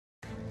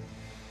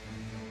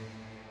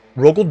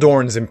Rogal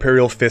Dorn's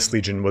Imperial Fist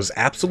Legion was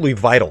absolutely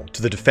vital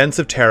to the defense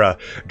of Terra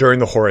during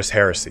the Horus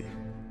Heresy.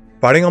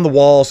 Fighting on the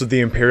walls of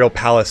the Imperial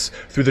Palace,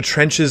 through the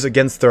trenches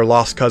against their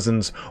lost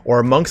cousins, or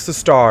amongst the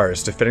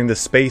stars defending the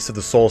space of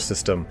the Sol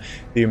System,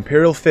 the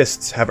Imperial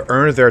Fists have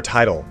earned their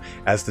title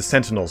as the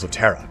Sentinels of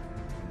Terra.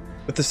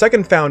 With the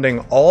second founding,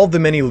 all the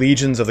many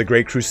legions of the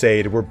Great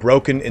Crusade were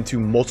broken into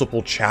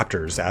multiple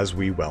chapters, as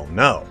we well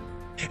know.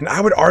 And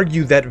I would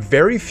argue that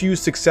very few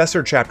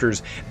successor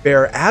chapters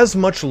bear as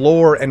much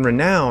lore and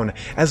renown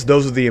as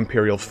those of the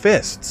Imperial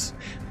Fists.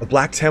 The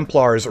Black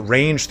Templars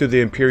range through the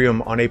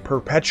Imperium on a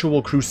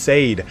perpetual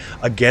crusade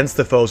against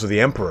the foes of the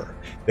Emperor.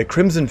 The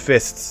Crimson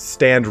Fists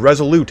stand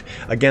resolute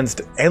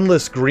against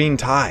endless green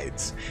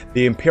tides.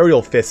 The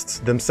Imperial Fists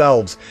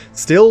themselves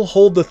still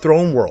hold the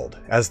throne world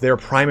as their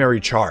primary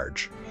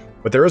charge.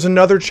 But there is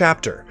another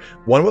chapter,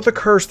 one with a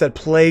curse that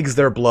plagues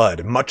their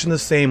blood, much in the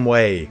same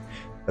way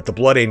that the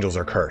Blood Angels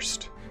are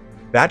cursed.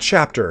 That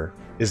chapter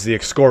is the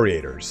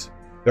Excoriators.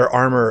 Their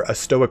armor a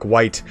stoic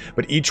white,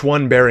 but each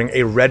one bearing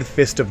a red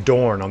fist of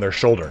Dorn on their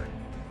shoulder.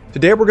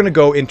 Today we're going to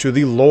go into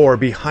the lore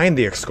behind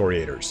the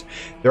Excoriators,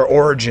 their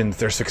origins,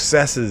 their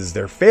successes,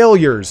 their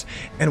failures,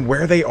 and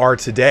where they are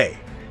today.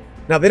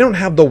 Now, they don't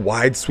have the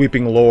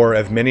wide-sweeping lore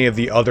of many of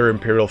the other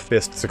Imperial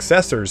Fist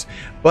successors,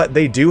 but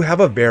they do have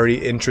a very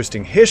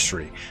interesting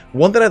history,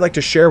 one that I'd like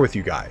to share with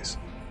you guys.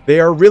 They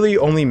are really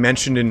only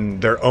mentioned in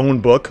their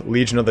own book,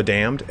 Legion of the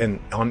Damned, and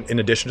in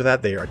addition to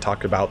that, they are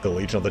talked about the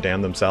Legion of the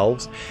Damned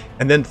themselves,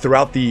 and then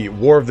throughout the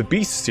War of the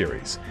Beasts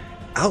series.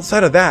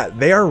 Outside of that,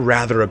 they are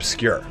rather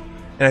obscure,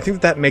 and I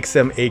think that makes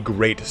them a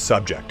great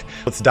subject.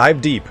 Let's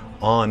dive deep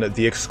on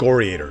the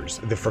Excoriators,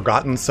 the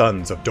Forgotten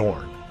Sons of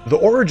Dorn. The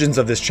origins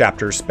of this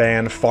chapter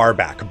span far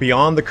back,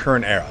 beyond the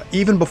current era,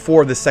 even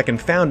before the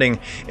second founding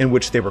in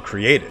which they were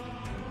created.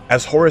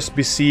 As Horus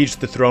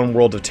besieged the throne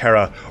world of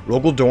Terra,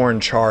 Rogal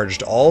Dorn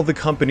charged all the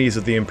companies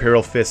of the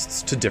Imperial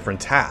Fists to different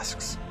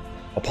tasks.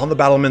 Upon the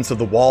battlements of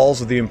the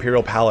walls of the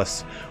Imperial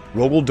Palace,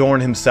 Rogal Dorn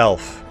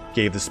himself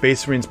gave the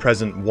Space Marines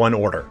present one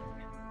order: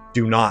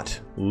 do not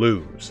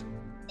lose.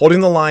 Holding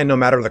the line no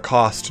matter the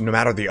cost, no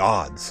matter the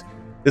odds.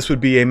 This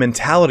would be a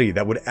mentality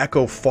that would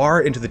echo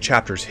far into the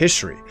chapter's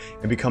history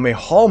and become a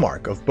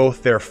hallmark of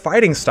both their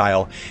fighting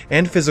style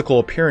and physical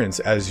appearance,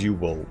 as you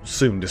will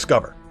soon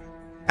discover.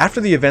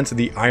 After the events of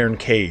the Iron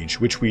Cage,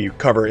 which we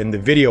cover in the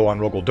video on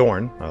Rogal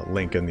Dorn,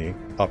 link in the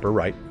upper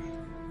right,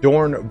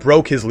 Dorn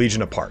broke his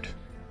legion apart.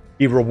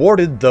 He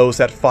rewarded those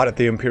that fought at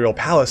the Imperial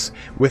Palace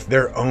with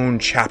their own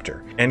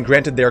chapter, and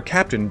granted their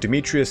captain,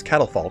 Demetrius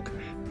Catalfalk,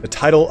 the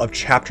title of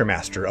Chapter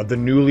Master of the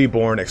newly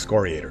born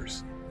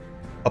Excoriators.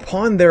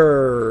 Upon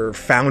their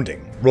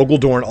founding, Rogal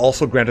Dorn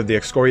also granted the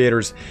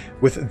Excoriators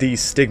with the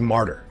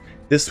Stigmartyr.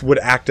 This would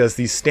act as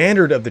the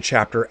standard of the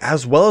chapter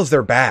as well as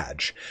their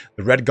badge.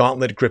 The red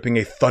gauntlet gripping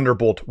a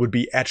thunderbolt would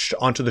be etched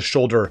onto the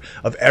shoulder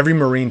of every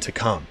Marine to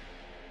come.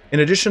 In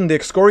addition, the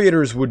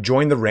Excoriators would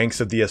join the ranks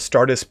of the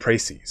Astartes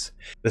Praeses.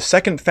 The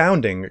second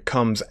founding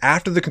comes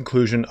after the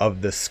conclusion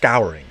of the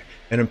Scouring,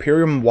 an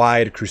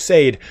Imperium-wide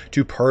crusade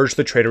to purge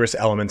the traitorous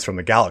elements from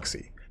the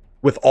galaxy.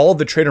 With all of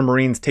the traitor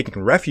Marines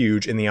taking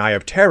refuge in the Eye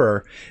of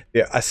Terror,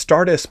 the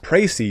Astartes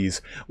Praeses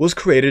was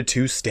created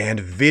to stand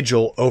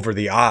vigil over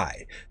the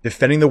Eye,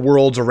 defending the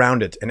worlds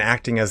around it and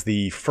acting as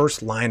the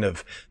first line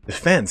of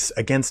defense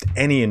against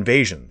any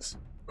invasions.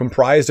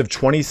 Comprised of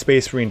 20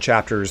 Space Marine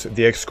chapters,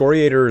 the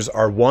Excoriators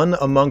are one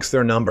amongst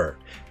their number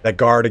that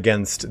guard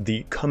against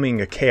the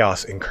coming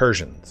Chaos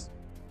incursions.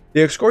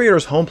 The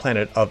Excoriators' home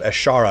planet of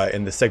Ashara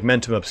in the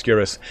Segmentum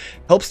Obscurus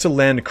helps to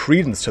lend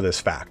credence to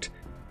this fact.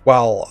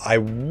 While I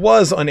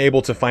was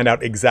unable to find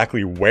out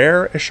exactly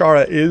where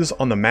Ashara is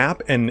on the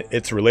map and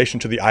its relation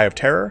to the Eye of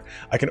Terror,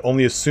 I can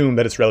only assume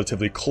that it's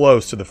relatively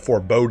close to the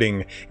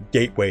foreboding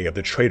gateway of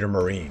the traitor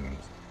Marines.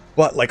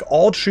 But like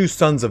all true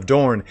sons of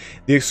Dorn,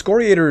 the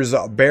Excoriators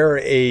bear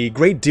a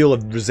great deal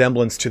of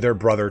resemblance to their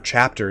brother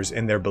chapters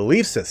in their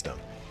belief system.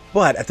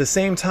 But at the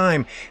same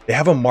time, they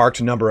have a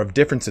marked number of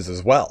differences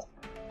as well.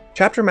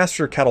 Chapter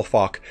Master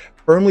Catalfalk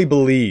firmly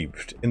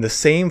believed in the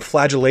same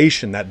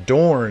flagellation that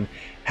Dorn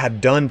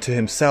had done to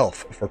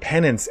himself for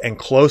penance and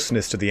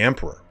closeness to the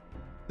Emperor.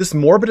 This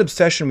morbid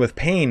obsession with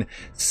pain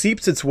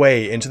seeps its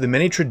way into the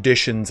many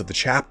traditions of the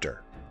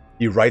chapter.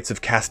 The rites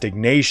of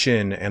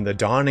castignation and the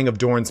donning of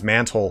Dorn's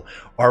mantle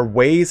are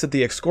ways that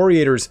the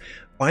Excoriators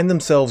find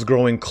themselves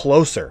growing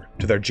closer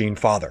to their gene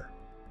father.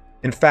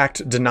 In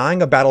fact,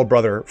 denying a battle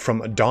brother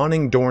from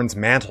donning Dorn's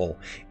mantle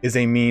is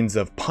a means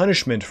of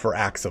punishment for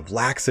acts of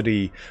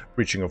laxity,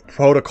 breaching of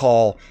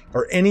protocol,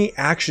 or any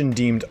action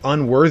deemed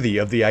unworthy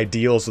of the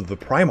ideals of the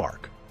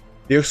Primarch.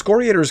 The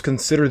Excoriators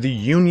consider the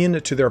union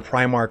to their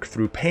Primarch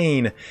through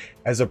pain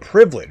as a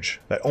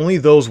privilege that only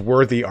those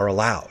worthy are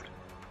allowed.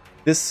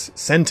 This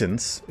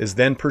sentence is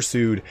then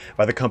pursued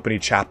by the company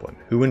chaplain,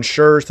 who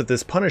ensures that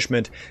this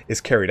punishment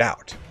is carried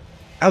out.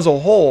 As a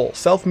whole,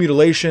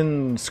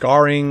 self-mutilation,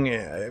 scarring,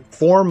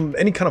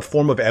 any kind of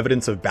form of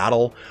evidence of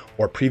battle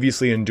or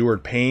previously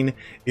endured pain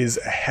is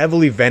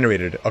heavily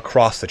venerated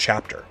across the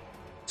chapter.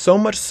 So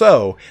much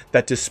so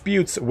that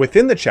disputes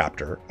within the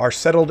chapter are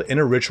settled in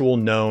a ritual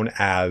known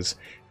as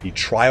the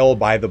Trial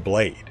by the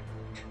Blade.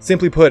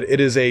 Simply put, it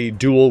is a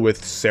duel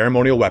with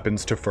ceremonial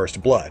weapons to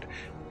first blood.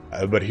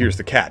 But here's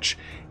the catch.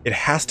 It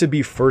has to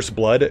be first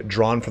blood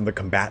drawn from the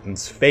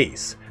combatant's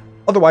face.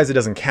 Otherwise, it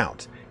doesn't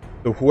count.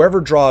 So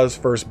whoever draws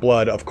first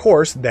blood, of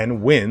course,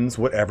 then wins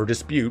whatever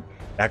dispute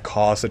that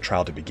caused the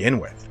trial to begin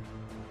with.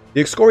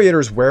 The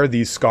Excoriators wear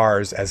these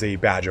scars as a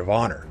badge of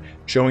honor,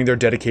 showing their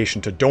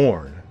dedication to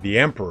Dorn, the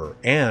Emperor,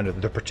 and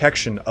the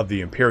protection of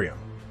the Imperium.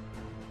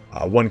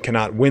 One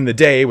cannot win the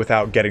day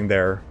without getting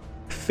their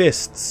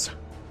fists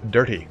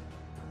dirty,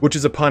 which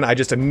is a pun I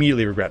just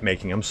immediately regret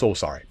making. I'm so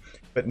sorry.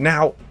 But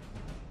now,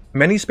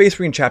 many Space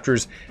Marine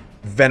chapters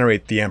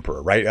venerate the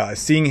Emperor, right?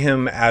 Seeing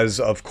him as,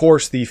 of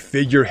course, the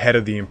figurehead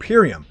of the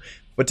Imperium.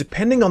 But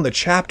depending on the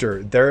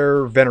chapter,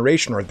 their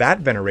veneration, or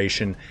that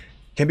veneration,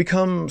 can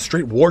become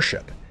straight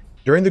worship.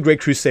 During the Great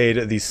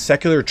Crusade, the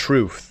secular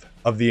truth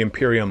of the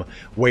Imperium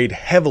weighed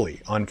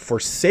heavily on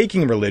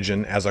forsaking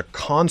religion as a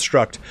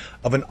construct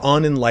of an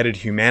unenlightened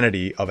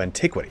humanity of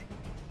antiquity.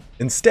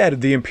 Instead,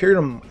 the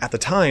Imperium at the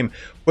time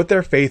put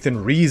their faith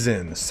in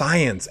reason,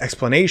 science,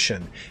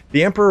 explanation.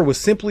 The Emperor was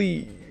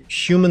simply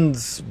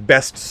human's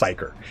best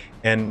psyker,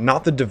 and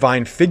not the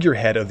divine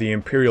figurehead of the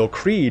Imperial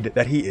creed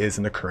that he is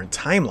in the current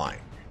timeline.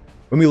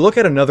 When we look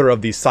at another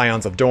of these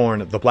Scions of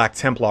Dorn, the Black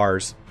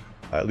Templars,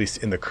 at least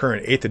in the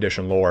current 8th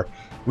edition lore,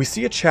 we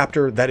see a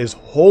chapter that is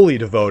wholly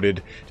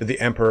devoted to the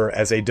Emperor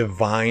as a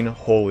divine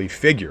holy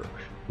figure,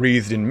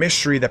 wreathed in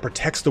mystery that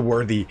protects the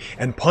worthy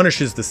and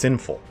punishes the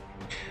sinful.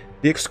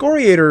 The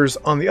Excoriators,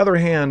 on the other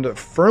hand,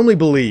 firmly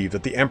believe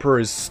that the Emperor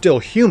is still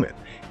human,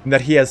 and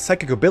that he has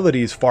psychic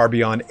abilities far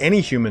beyond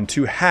any human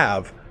to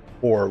have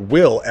or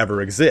will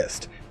ever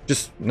exist,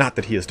 just not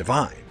that he is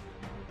divine.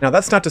 Now,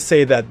 that's not to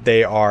say that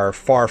they are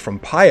far from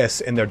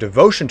pious in their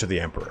devotion to the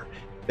Emperor.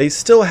 They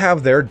still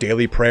have their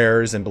daily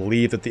prayers and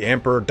believe that the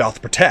Emperor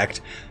doth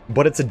protect,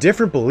 but it's a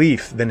different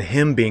belief than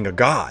him being a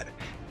god.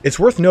 It's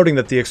worth noting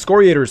that the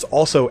Excoriators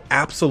also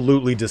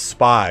absolutely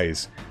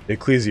despise the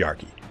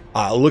ecclesiarchy,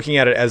 looking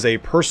at it as a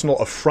personal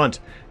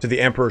affront to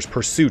the Emperor's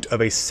pursuit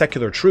of a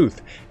secular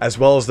truth, as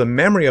well as the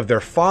memory of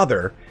their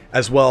father,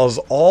 as well as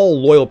all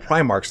loyal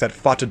Primarchs that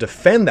fought to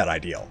defend that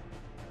ideal.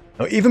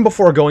 Now, even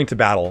before going to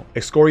battle,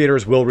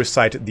 Excoriators will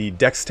recite the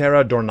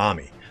Dexterra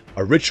Dornami,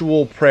 a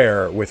ritual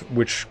prayer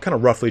which kind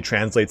of roughly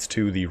translates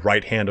to the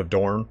right hand of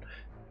Dorn.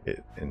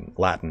 In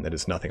Latin, it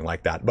is nothing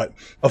like that, but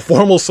a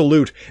formal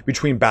salute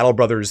between battle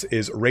brothers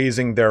is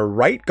raising their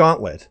right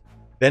gauntlet,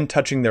 then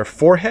touching their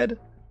forehead,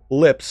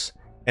 lips,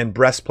 and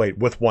breastplate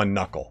with one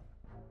knuckle.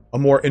 A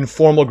more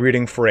informal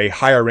greeting for a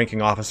higher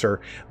ranking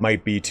officer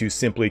might be to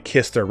simply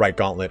kiss their right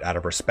gauntlet out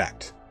of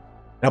respect.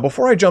 Now,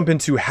 before I jump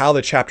into how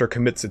the chapter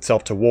commits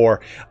itself to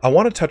war, I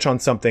want to touch on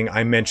something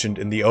I mentioned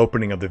in the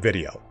opening of the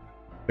video: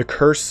 the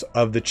curse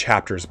of the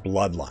chapter's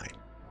bloodline.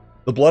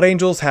 The Blood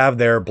Angels have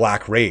their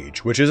Black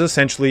Rage, which is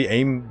essentially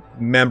a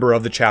member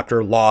of the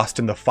chapter lost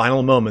in the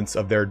final moments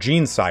of their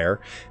gene-sire,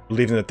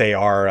 believing that they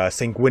are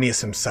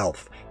Sanguinius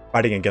himself,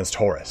 fighting against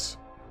Horus.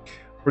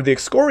 For the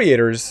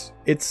Excoriators,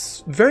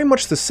 it's very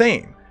much the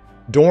same.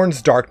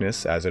 Dorn's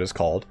darkness, as it is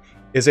called,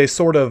 is a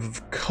sort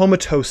of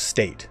comatose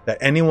state that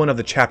anyone of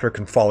the chapter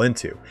can fall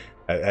into,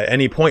 at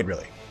any point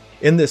really.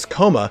 In this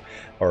coma,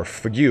 or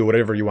fugue,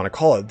 whatever you want to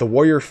call it, the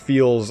warrior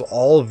feels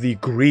all of the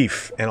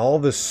grief and all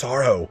of the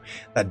sorrow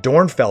that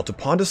Dorn felt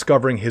upon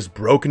discovering his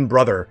broken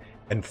brother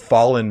and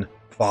fallen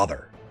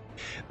father.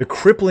 The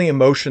crippling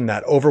emotion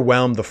that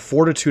overwhelmed the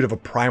fortitude of a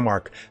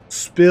Primarch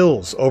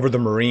spills over the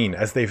Marine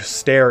as they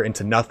stare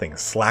into nothing,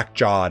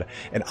 slack-jawed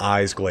and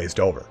eyes glazed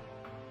over.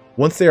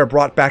 Once they are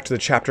brought back to the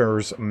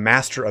chapter's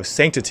Master of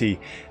Sanctity,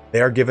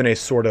 they are given a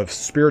sort of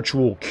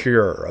spiritual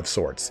cure of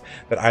sorts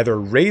that either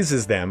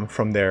raises them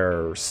from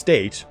their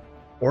state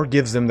or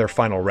gives them their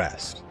final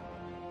rest.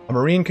 A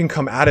Marine can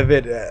come out of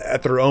it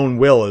at their own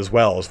will as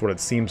well, is what it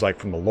seems like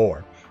from the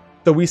lore.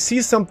 So we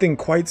see something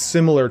quite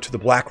similar to the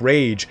Black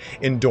Rage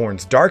in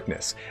Dorn's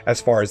darkness, as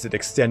far as it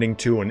extending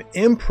to an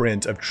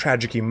imprint of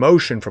tragic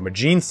emotion from a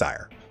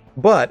gene-sire,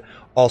 but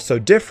also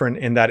different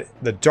in that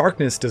the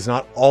darkness does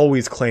not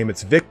always claim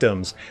its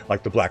victims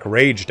like the Black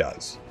Rage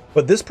does.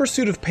 But this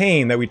pursuit of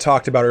pain that we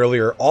talked about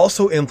earlier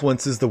also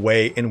influences the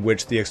way in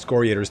which the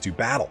Excoriators do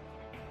battle.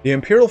 The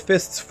Imperial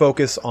Fists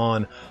focus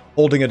on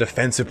holding a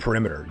defensive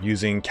perimeter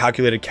using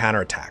calculated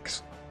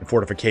counterattacks and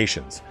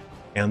fortifications,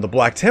 and the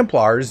Black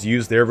Templars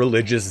use their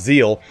religious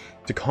zeal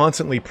to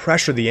constantly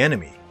pressure the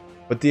enemy.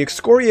 But the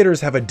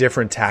Excoriators have a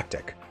different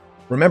tactic.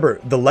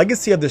 Remember, the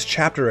legacy of this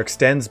chapter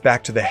extends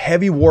back to the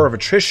heavy war of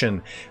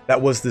attrition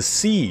that was the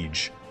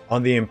siege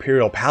on the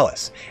Imperial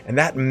Palace, and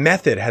that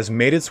method has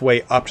made its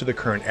way up to the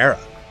current era.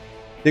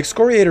 The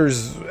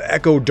Excoriators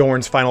echo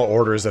Dorn's final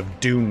orders of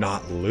do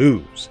not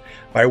lose,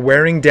 by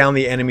wearing down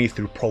the enemy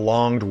through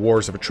prolonged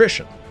wars of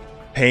attrition.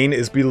 Pain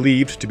is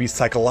believed to be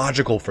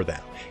psychological for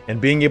them,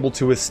 and being able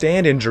to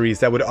withstand injuries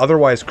that would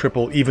otherwise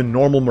cripple even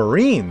normal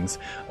Marines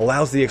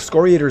allows the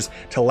Excoriators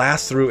to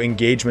last through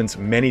engagements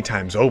many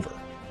times over.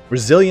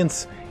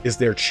 Resilience is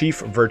their chief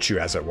virtue,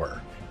 as it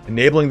were,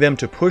 enabling them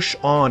to push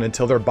on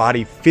until their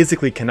body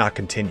physically cannot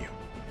continue.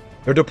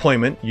 Their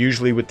deployment,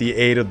 usually with the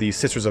aid of the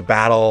Sisters of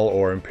Battle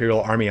or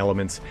Imperial Army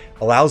elements,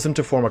 allows them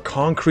to form a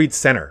concrete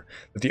center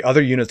that the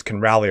other units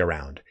can rally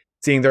around,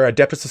 seeing their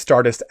Adeptus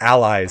Astartes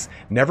allies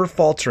never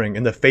faltering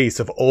in the face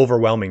of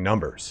overwhelming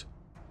numbers.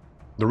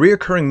 The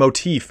reoccurring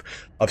motif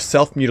of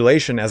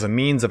self-mutilation as a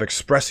means of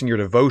expressing your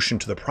devotion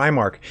to the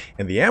Primarch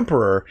and the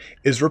Emperor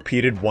is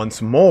repeated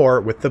once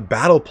more with the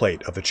battle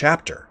plate of the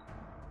chapter.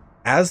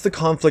 As the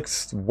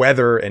conflicts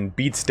weather and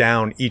beats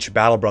down each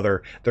battle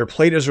brother, their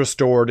plate is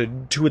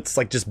restored to its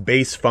just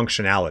base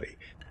functionality.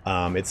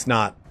 It's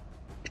not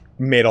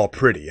made all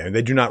pretty. I mean,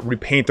 they do not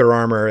repaint their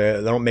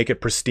armor, they don't make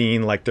it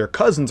pristine like their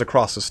cousins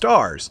across the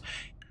stars.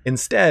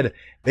 Instead,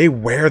 they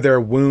wear their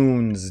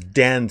wounds,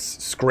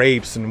 dents,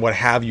 scrapes, and what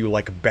have you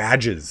like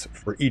badges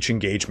for each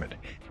engagement.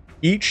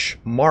 Each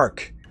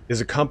mark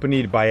is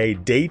accompanied by a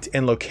date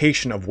and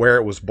location of where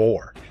it was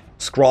bore,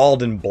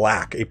 scrawled in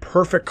black, a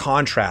perfect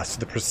contrast to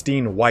the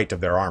pristine white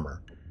of their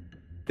armor.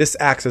 This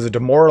acts as a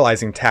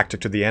demoralizing tactic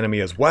to the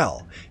enemy as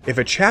well. If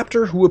a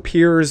chapter who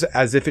appears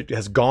as if it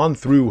has gone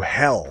through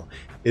hell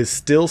is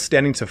still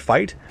standing to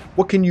fight,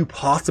 what can you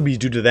possibly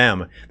do to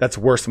them that's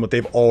worse than what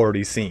they've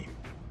already seen?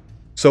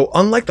 So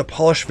unlike the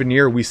polished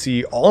veneer we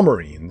see all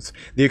Marines,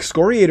 the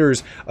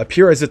Excoriators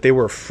appear as if they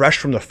were fresh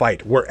from the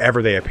fight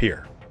wherever they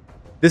appear.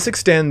 This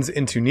extends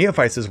into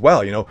neophytes as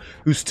well,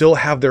 who still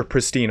have their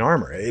pristine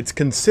armor. It's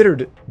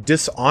considered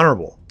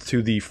dishonorable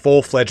to the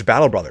full-fledged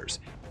battle brothers,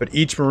 but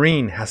each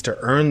Marine has to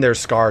earn their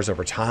scars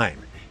over time,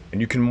 and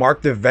you can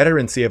mark the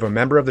veterancy of a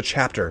member of the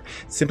chapter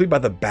simply by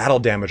the battle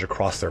damage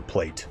across their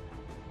plate.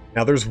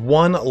 Now there's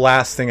one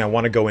last thing I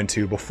want to go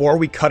into before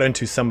we cut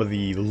into some of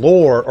the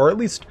lore, or at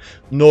least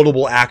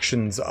notable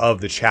actions of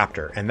the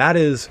chapter, and that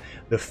is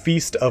the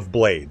Feast of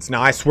Blades.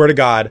 Now I swear to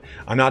God,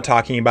 I'm not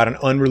talking about an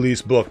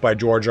unreleased book by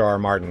George R.R.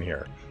 Martin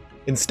here.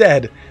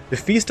 Instead, the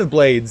Feast of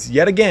Blades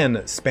yet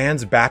again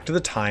spans back to the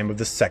time of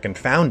the Second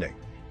Founding.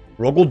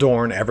 Rogal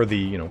Dorn, ever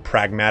the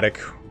pragmatic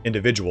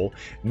individual,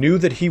 knew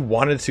that he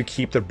wanted to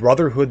keep the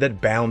brotherhood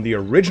that bound the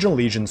original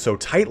Legion so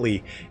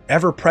tightly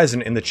ever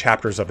present in the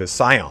chapters of his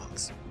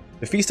scions.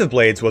 The Feast of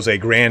Blades was a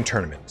grand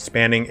tournament,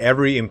 spanning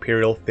every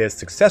Imperial Fist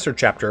successor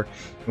chapter,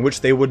 in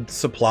which they would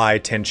supply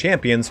 10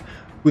 champions,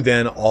 who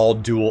then all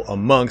duel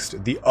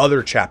amongst the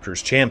other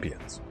chapter's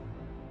champions.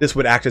 This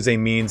would act as a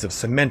means of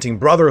cementing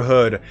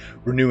brotherhood,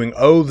 renewing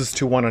oaths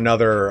to one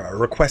another,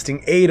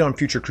 requesting aid on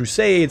future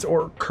crusades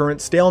or current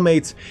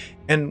stalemates,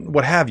 and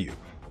what have you.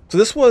 So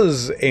this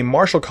was a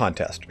martial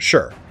contest,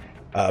 sure,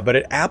 but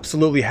it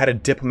absolutely had a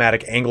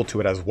diplomatic angle to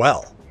it as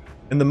well.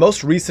 In the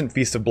most recent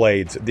Feast of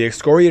Blades, the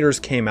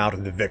Excoriators came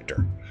out the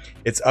victor.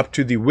 It's up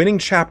to the winning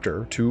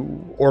chapter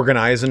to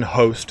organize and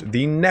host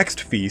the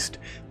next feast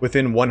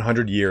within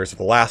 100 years of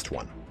the last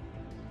one.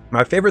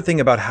 My favorite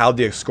thing about how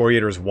the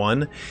Excoriators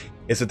won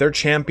is that their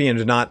champion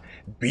did not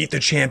beat the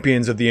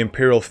champions of the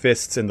Imperial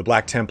Fists and the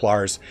Black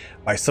Templars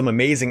by some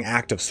amazing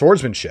act of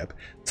swordsmanship,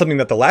 something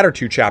that the latter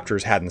two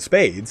chapters had in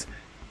spades.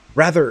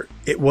 Rather,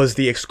 it was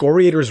the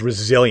Excoriators'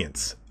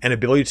 resilience and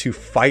ability to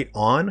fight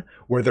on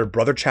where their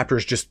brother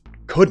chapters just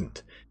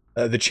couldn't.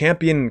 The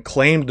champion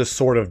claimed the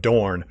Sword of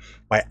Dorn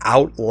by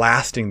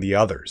outlasting the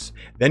others,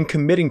 then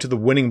committing to the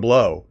winning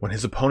blow when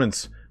his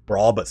opponents were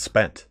all but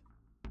spent.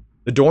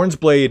 The Dorn's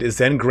blade is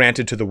then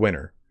granted to the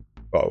winner.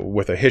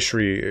 With a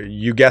history,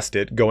 you guessed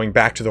it, going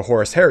back to the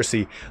Horus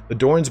Heresy, the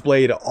Dorn's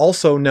blade,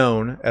 also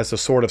known as the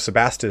Sword of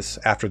Sebastus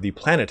after the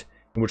planet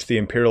in which the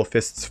Imperial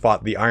Fists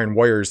fought the Iron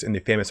Warriors in the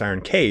famous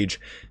Iron Cage,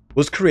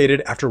 was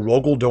created after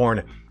Rogal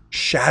Dorn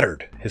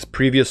shattered his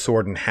previous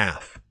sword in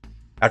half.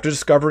 After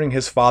discovering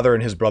his father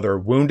and his brother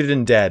wounded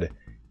and dead,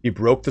 he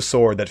broke the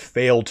sword that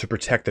failed to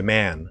protect the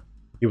man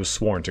he was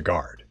sworn to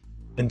guard.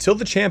 Until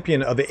the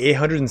champion of the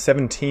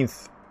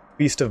 817th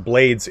Feast of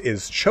Blades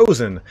is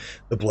chosen,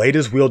 the blade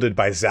is wielded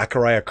by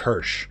Zachariah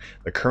Kirsch,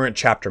 the current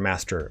chapter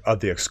master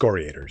of the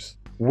Excoriators.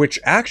 Which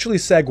actually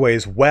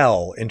segues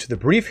well into the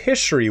brief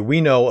history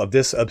we know of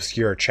this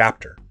obscure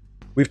chapter.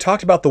 We've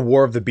talked about the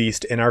War of the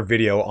Beast in our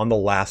video on the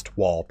Last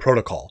Wall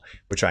Protocol,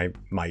 which I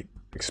might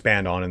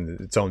expand on in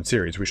its own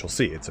series. We shall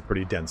see. It's a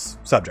pretty dense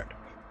subject.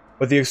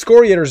 But the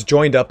Excoriators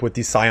joined up with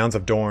the Scions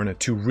of Dorn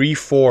to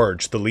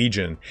reforge the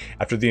Legion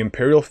after the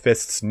Imperial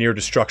Fist's near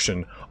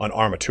destruction on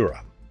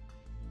Armatura.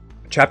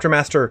 Chapter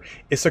Master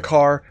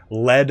Issachar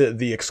led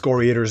the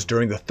Excoriators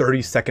during the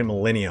 32nd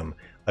millennium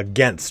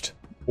against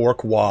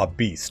Orc-Wa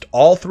Beast,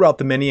 all throughout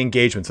the many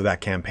engagements of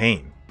that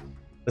campaign.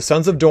 The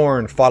Sons of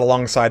Dorn fought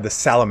alongside the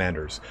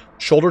Salamanders,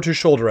 shoulder to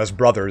shoulder as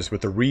brothers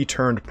with the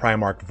returned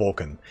Primarch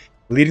Vulcan,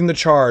 leading the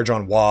charge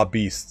on Wa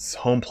Beast's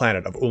home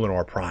planet of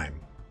Ulanor Prime.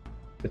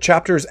 The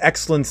chapter's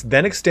excellence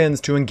then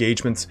extends to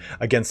engagements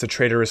against the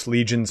traitorous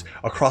legions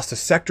across the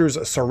sectors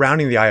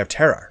surrounding the Eye of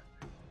Terror,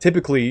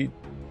 typically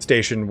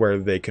stationed where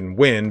they can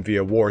win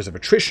via wars of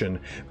attrition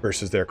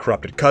versus their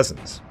corrupted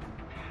cousins.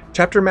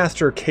 Chapter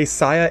Master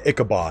Keziah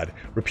Ichabod,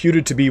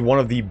 reputed to be one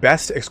of the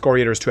best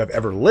Excoriators to have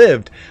ever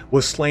lived,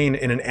 was slain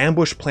in an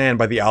ambush planned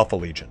by the Alpha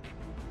Legion.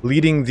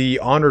 Leading the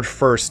Honored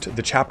First,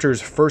 the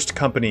chapter's first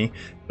company,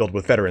 filled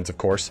with veterans of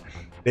course,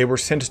 they were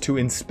sent to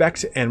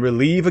inspect and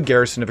relieve a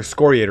garrison of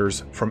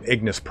Excoriators from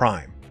Ignis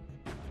Prime.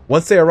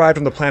 Once they arrived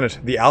on the planet,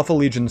 the Alpha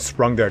Legion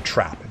sprung their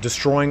trap,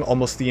 destroying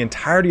almost the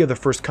entirety of the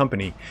first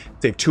company,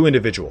 save 2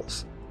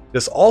 individuals.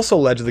 This also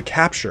led to the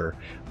capture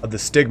of the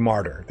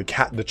Stigmartyr,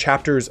 the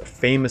chapter's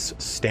famous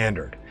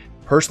standard,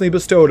 personally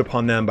bestowed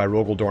upon them by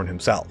Dorn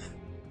himself.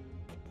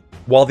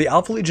 While the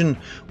Alpha Legion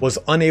was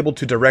unable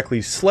to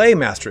directly slay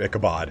Master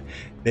Ichabod,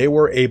 they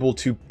were able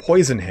to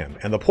poison him,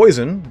 and the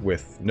poison,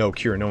 with no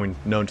cure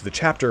known to the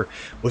chapter,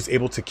 was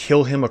able to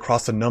kill him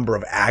across a number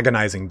of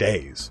agonizing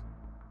days.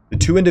 The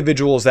 2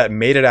 individuals that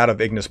made it out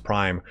of Ignis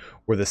Prime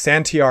were the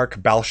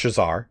Santiarch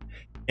Belshazzar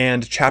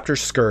and Chapter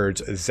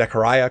Scourge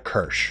Zechariah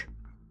Kirsch.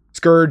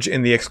 Scourge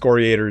in the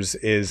Excoriators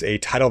is a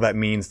title that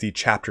means the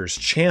chapter's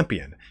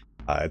champion.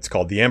 It's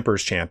called the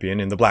Emperor's Champion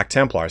in the Black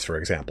Templars, for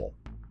example.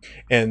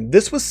 And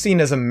this was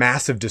seen as a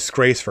massive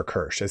disgrace for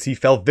Kirsch, as he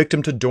fell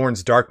victim to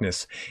Dorn's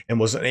darkness and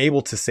was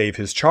unable to save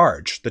his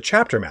charge, the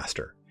Chapter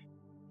Master.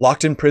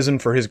 Locked in prison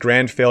for his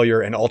grand failure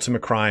and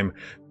ultimate crime,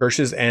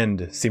 Kirsch's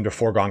end seemed a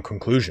foregone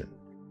conclusion.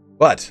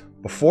 But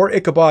before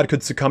Ichabod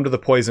could succumb to the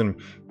poison,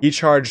 he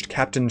charged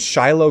Captain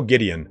Shiloh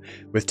Gideon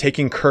with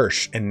taking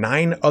Kirsch and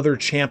 9 other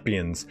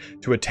champions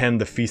to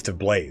attend the Feast of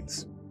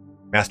Blades.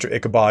 Master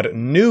Ichabod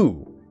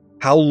knew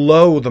how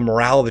low the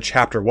morale of the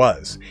chapter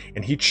was,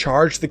 and he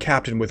charged the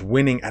captain with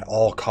winning at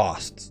all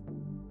costs.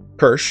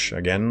 Kirsch,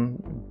 again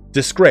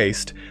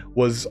disgraced,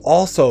 was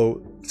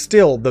also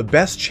still the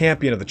best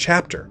champion of the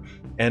chapter,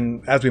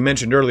 and as we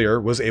mentioned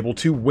earlier, was able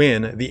to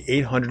win the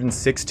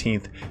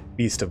 816th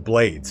Feast of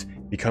Blades,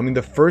 becoming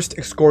the first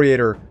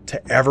Excoriator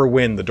to ever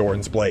win the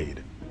Dorn's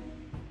Blade.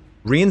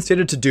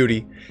 Reinstated to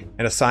duty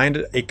and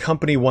assigned a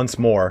company once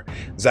more,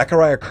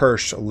 Zechariah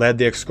Kirsch led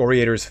the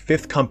Excoriators'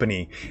 5th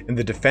Company in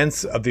the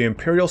defense of the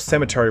Imperial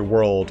Cemetery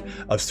world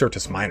of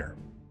Syrtis Minor.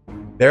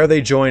 There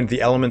they joined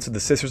the elements of the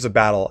Sisters of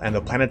Battle and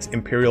the planet's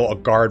Imperial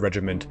Guard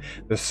Regiment,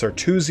 the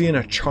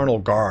Certusian Charnel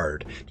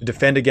Guard, to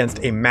defend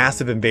against a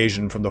massive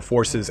invasion from the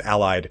forces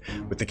allied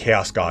with the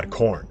Chaos God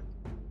Khorne.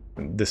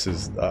 This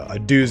is a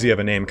doozy of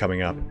a name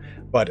coming up,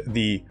 but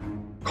the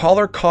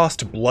Collar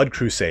Cost Blood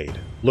Crusade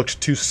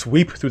looked to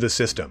sweep through the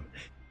system,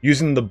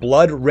 using the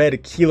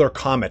blood-red Keeler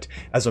Comet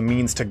as a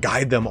means to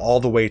guide them all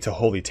the way to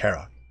Holy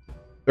Terra.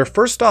 Their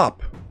first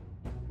stop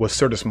was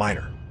Syrtis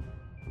Minor.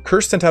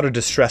 Kirsch sent out a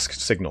distress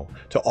signal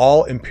to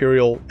all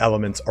Imperial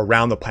elements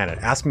around the planet,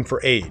 asking for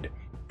aid.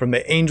 From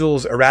the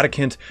Angels,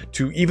 Eradicant,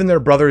 to even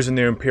their brothers in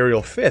their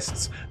Imperial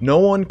Fists, no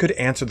one could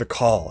answer the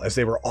call, as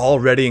they were all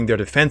readying their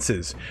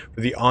defenses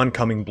for the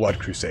oncoming Blood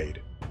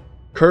Crusade.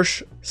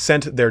 Kirsch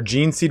sent their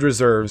gene seed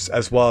reserves,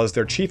 as well as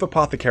their chief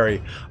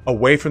apothecary,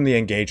 away from the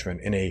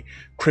engagement in a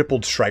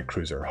crippled strike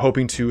cruiser,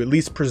 hoping to at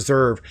least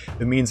preserve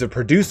the means of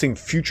producing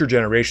future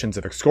generations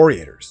of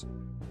Excoriators.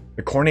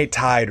 The Cornate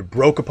Tide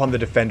broke upon the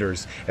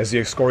defenders as the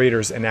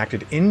Excoriators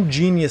enacted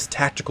ingenious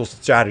tactical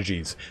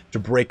strategies to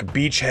break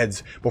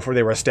beachheads before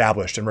they were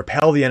established and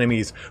repel the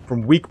enemies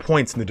from weak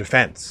points in the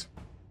defense.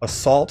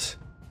 Assault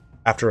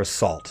after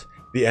assault,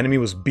 the enemy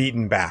was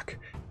beaten back,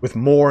 with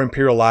more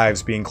Imperial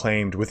lives being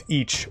claimed with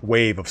each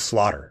wave of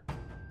slaughter.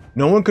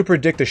 No one could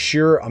predict the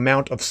sheer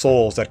amount of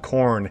souls that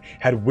Khorne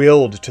had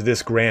willed to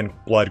this grand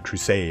blood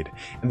crusade,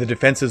 and the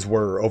defenses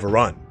were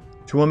overrun.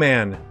 To a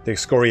man, the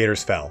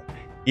Excoriators fell,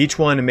 each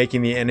one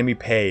making the enemy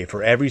pay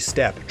for every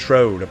step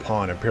trod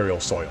upon Imperial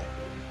soil.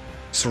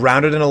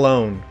 Surrounded and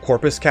alone,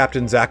 Corpus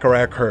Captain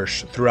Zechariah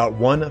Kirsch threw out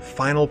one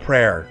final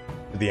prayer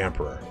to the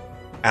Emperor,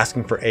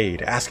 asking for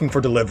aid, asking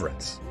for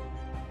deliverance.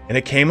 And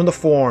it came in the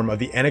form of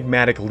the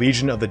enigmatic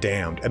Legion of the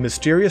Damned, a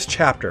mysterious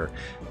chapter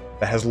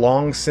that has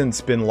long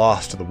since been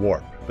lost to the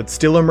warp, but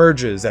still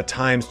emerges at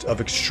times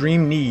of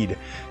extreme need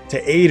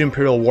to aid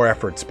Imperial war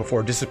efforts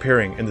before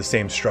disappearing in the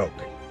same stroke.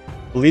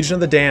 The Legion of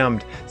the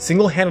Damned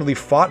single-handedly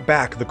fought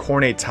back the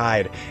Cornate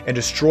Tide and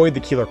destroyed the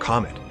Keeler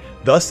Comet,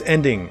 thus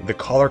ending the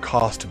Collar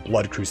Cost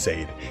Blood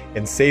Crusade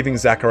and saving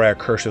Zechariah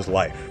Kirsch's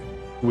life,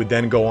 who would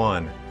then go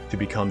on to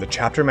become the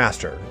chapter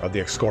master of the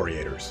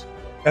Excoriators.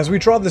 As we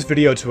draw this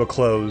video to a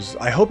close,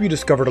 I hope you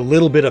discovered a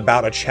little bit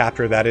about a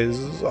chapter that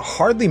is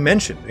hardly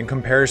mentioned in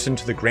comparison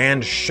to the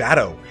grand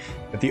shadow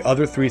that the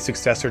other 3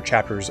 successor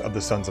chapters of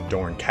the Sons of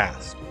Dorn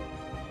cast.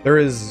 There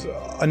is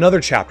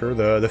another chapter,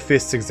 the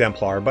Fists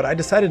Exemplar, but I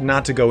decided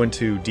not to go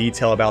into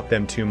detail about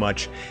them too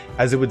much,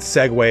 as it would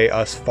segue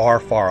us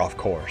far off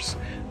course.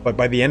 But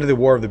by the end of the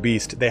War of the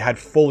Beast, they had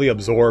fully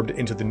absorbed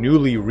into the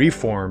newly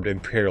reformed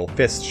Imperial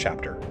Fists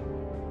chapter.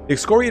 The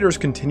Excoriators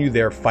continued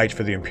their fight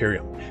for the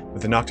Imperium,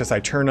 with the Noctis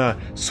Aeterna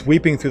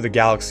sweeping through the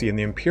galaxy and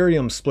the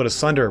Imperium split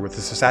asunder with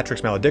the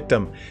Cicatrix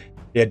Maledictum.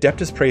 The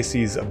Adeptus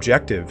Praeses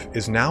objective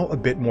is now a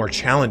bit more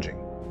challenging.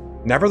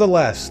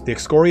 Nevertheless, the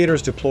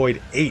Excoriators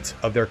deployed 8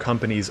 of their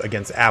companies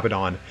against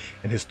Abaddon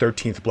and his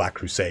 13th Black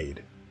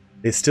Crusade.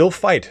 They still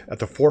fight at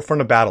the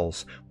forefront of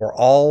battles where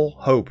all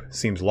hope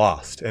seems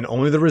lost, and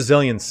only the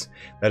resilience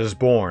that is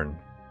born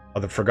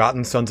of the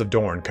forgotten Sons of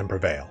Dorn can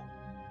prevail.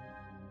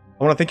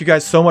 I want to thank you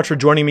guys so much for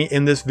joining me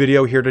in this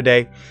video here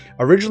today.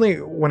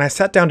 Originally, when I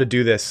sat down to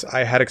do this,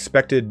 I had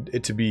expected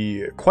it to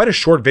be quite a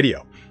short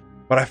video,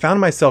 but I found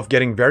myself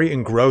getting very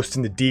engrossed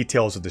in the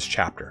details of this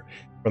chapter.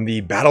 From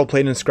the battle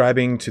plate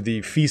inscribing to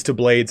the Feast of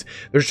Blades,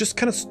 there's just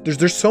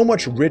there's so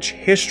much rich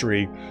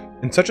history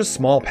in such a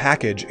small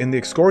package in the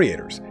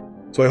Excoriators.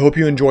 So I hope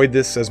you enjoyed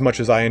this as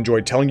much as I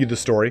enjoyed telling you the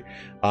story.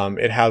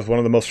 It has one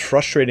of the most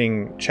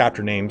frustrating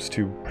chapter names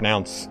to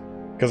pronounce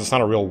because it's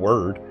not a real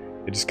word.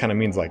 It just kind of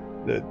means like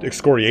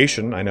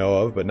excoriation, I know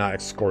of, but not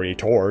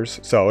excoriators.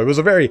 So it was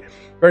a very,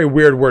 very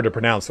weird word to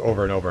pronounce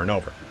over and over and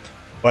over.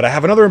 But I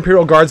have another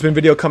Imperial Guardsman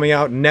video coming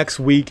out next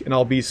week, and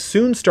I'll be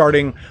soon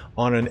starting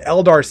on an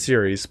Eldar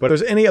series. But if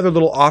there's any other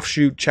little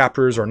offshoot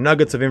chapters or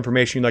nuggets of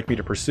information you'd like me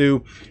to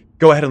pursue,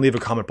 go ahead and leave a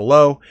comment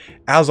below.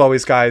 As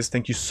always, guys,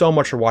 thank you so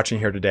much for watching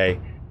here today.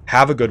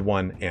 Have a good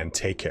one, and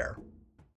take care.